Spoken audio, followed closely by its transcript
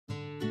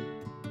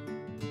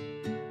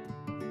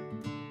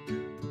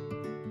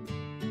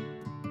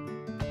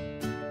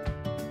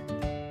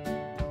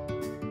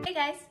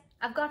Hey guys,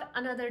 I've got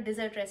another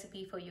dessert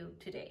recipe for you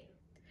today.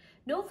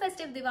 No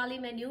festive Diwali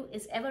menu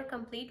is ever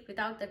complete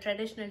without the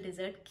traditional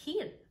dessert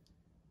Kheer.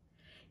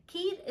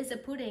 Kheer is a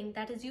pudding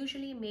that is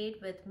usually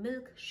made with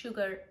milk,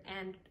 sugar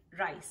and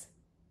rice.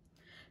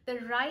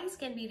 The rice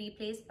can be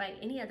replaced by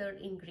any other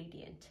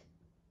ingredient.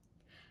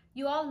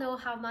 You all know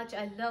how much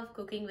I love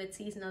cooking with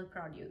seasonal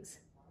produce.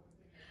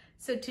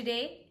 So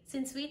today,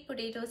 since sweet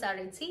potatoes are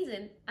in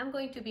season, I'm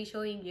going to be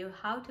showing you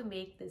how to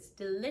make this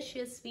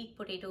delicious sweet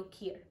potato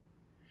kheer.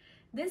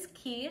 This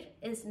kheer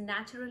is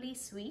naturally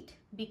sweet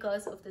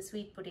because of the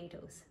sweet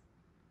potatoes.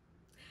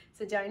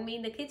 So join me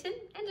in the kitchen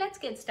and let's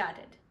get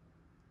started.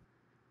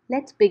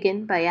 Let's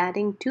begin by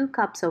adding 2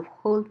 cups of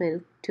whole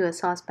milk to a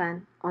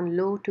saucepan on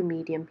low to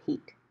medium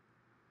heat.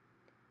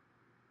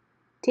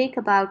 Take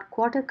about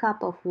 1/4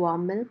 cup of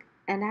warm milk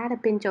and add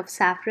a pinch of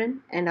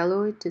saffron and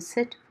allow it to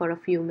sit for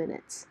a few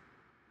minutes.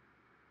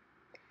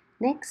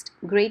 Next,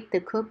 grate the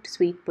cooked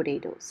sweet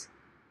potatoes.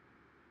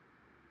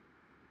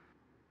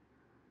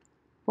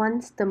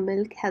 Once the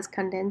milk has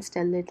condensed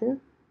a little,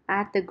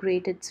 add the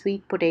grated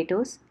sweet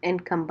potatoes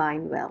and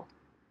combine well.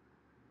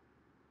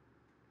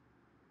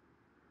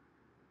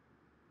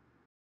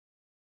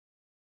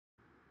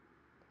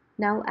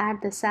 Now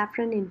add the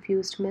saffron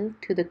infused milk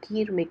to the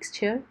kheer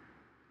mixture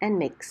and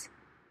mix.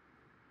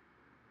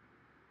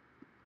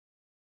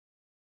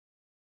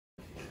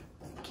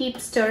 Keep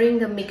stirring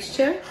the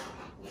mixture.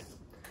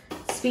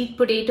 Sweet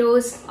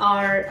potatoes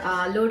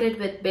are loaded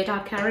with beta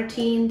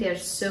carotene. They're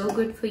so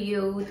good for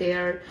you.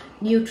 They're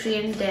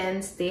nutrient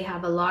dense. They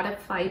have a lot of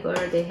fiber.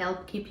 They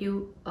help keep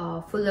you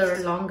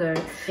fuller longer.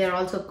 They're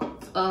also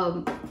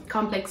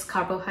complex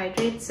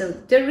carbohydrates. So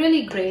they're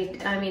really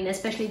great. I mean,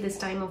 especially this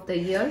time of the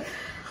year.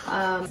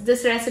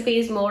 This recipe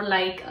is more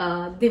like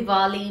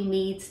Diwali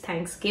meets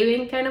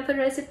Thanksgiving kind of a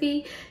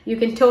recipe. You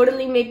can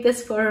totally make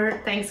this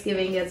for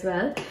Thanksgiving as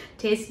well.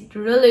 Tastes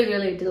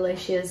really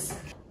delicious.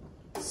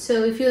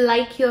 So if you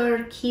like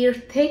your kheer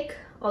thick,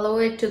 allow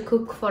it to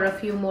cook for a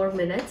few more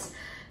minutes.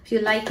 If you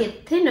like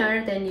it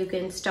thinner, then you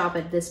can stop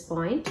at this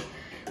point.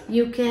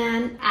 You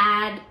can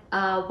add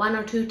 1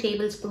 or 2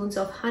 tablespoons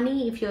of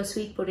honey if your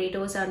sweet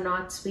potatoes are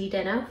not sweet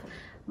enough.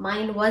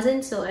 Mine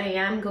wasn't, so I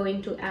am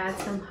going to add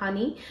some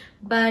honey.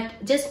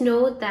 But just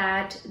know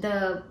that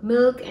the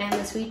milk and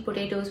the sweet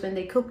potatoes, when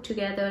they cook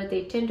together,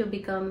 they tend to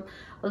become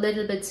a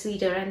little bit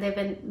sweeter, and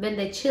when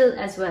they chill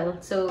as well,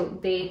 so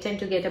they tend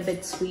to get a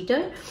bit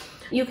sweeter.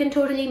 You can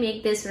totally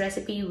make this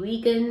recipe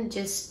vegan.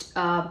 Just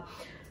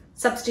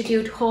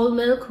substitute whole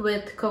milk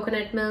with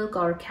coconut milk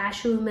or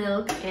cashew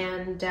milk,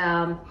 and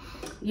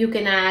you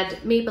can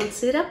add maple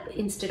syrup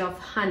instead of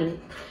honey.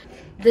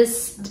 This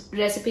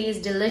recipe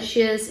is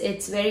delicious.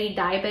 It's very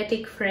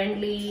diabetic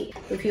friendly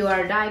if you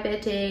are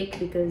diabetic,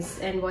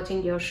 and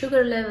watching your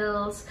sugar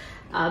levels,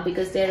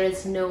 because there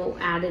is no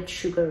added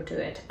sugar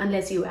to it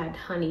unless you add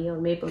honey or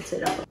maple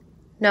syrup.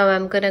 Now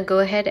I'm gonna go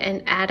ahead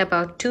and add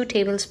about 2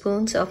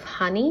 tablespoons of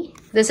honey.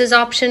 This is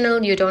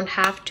optional, you don't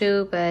have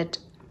to, but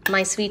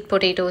my sweet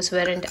potatoes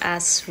weren't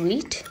as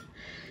sweet.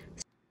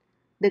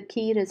 The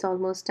kheer is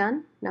almost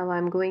done. Now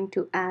I'm going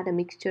to add a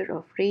mixture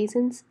of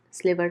raisins,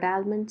 slivered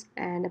almonds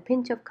and a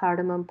pinch of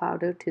cardamom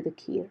powder to the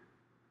kheer.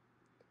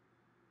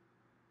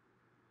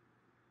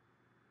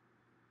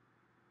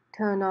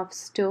 Turn off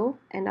stove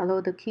and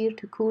allow the kheer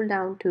to cool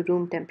down to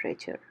room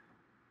temperature.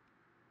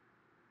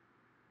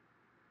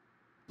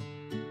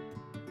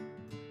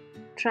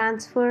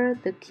 Transfer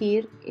the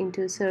kheer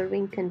into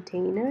serving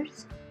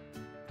containers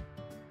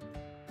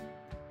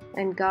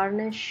and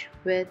garnish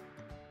with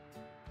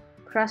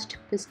crushed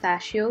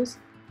pistachios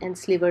and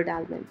slivered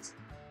almonds.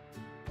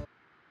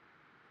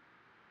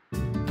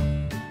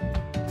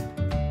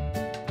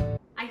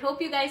 I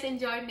hope you guys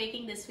enjoyed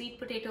making the sweet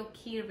potato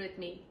kheer with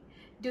me.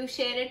 Do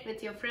share it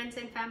with your friends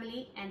and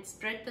family and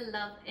spread the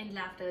love and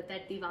laughter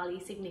that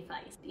Diwali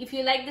signifies. If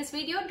you like this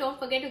video, don't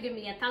forget to give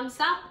me a thumbs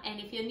up, and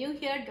if you're new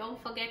here,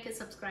 don't forget to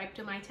subscribe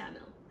to my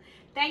channel.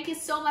 Thank you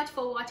so much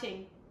for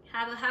watching.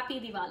 Have a happy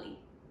Diwali.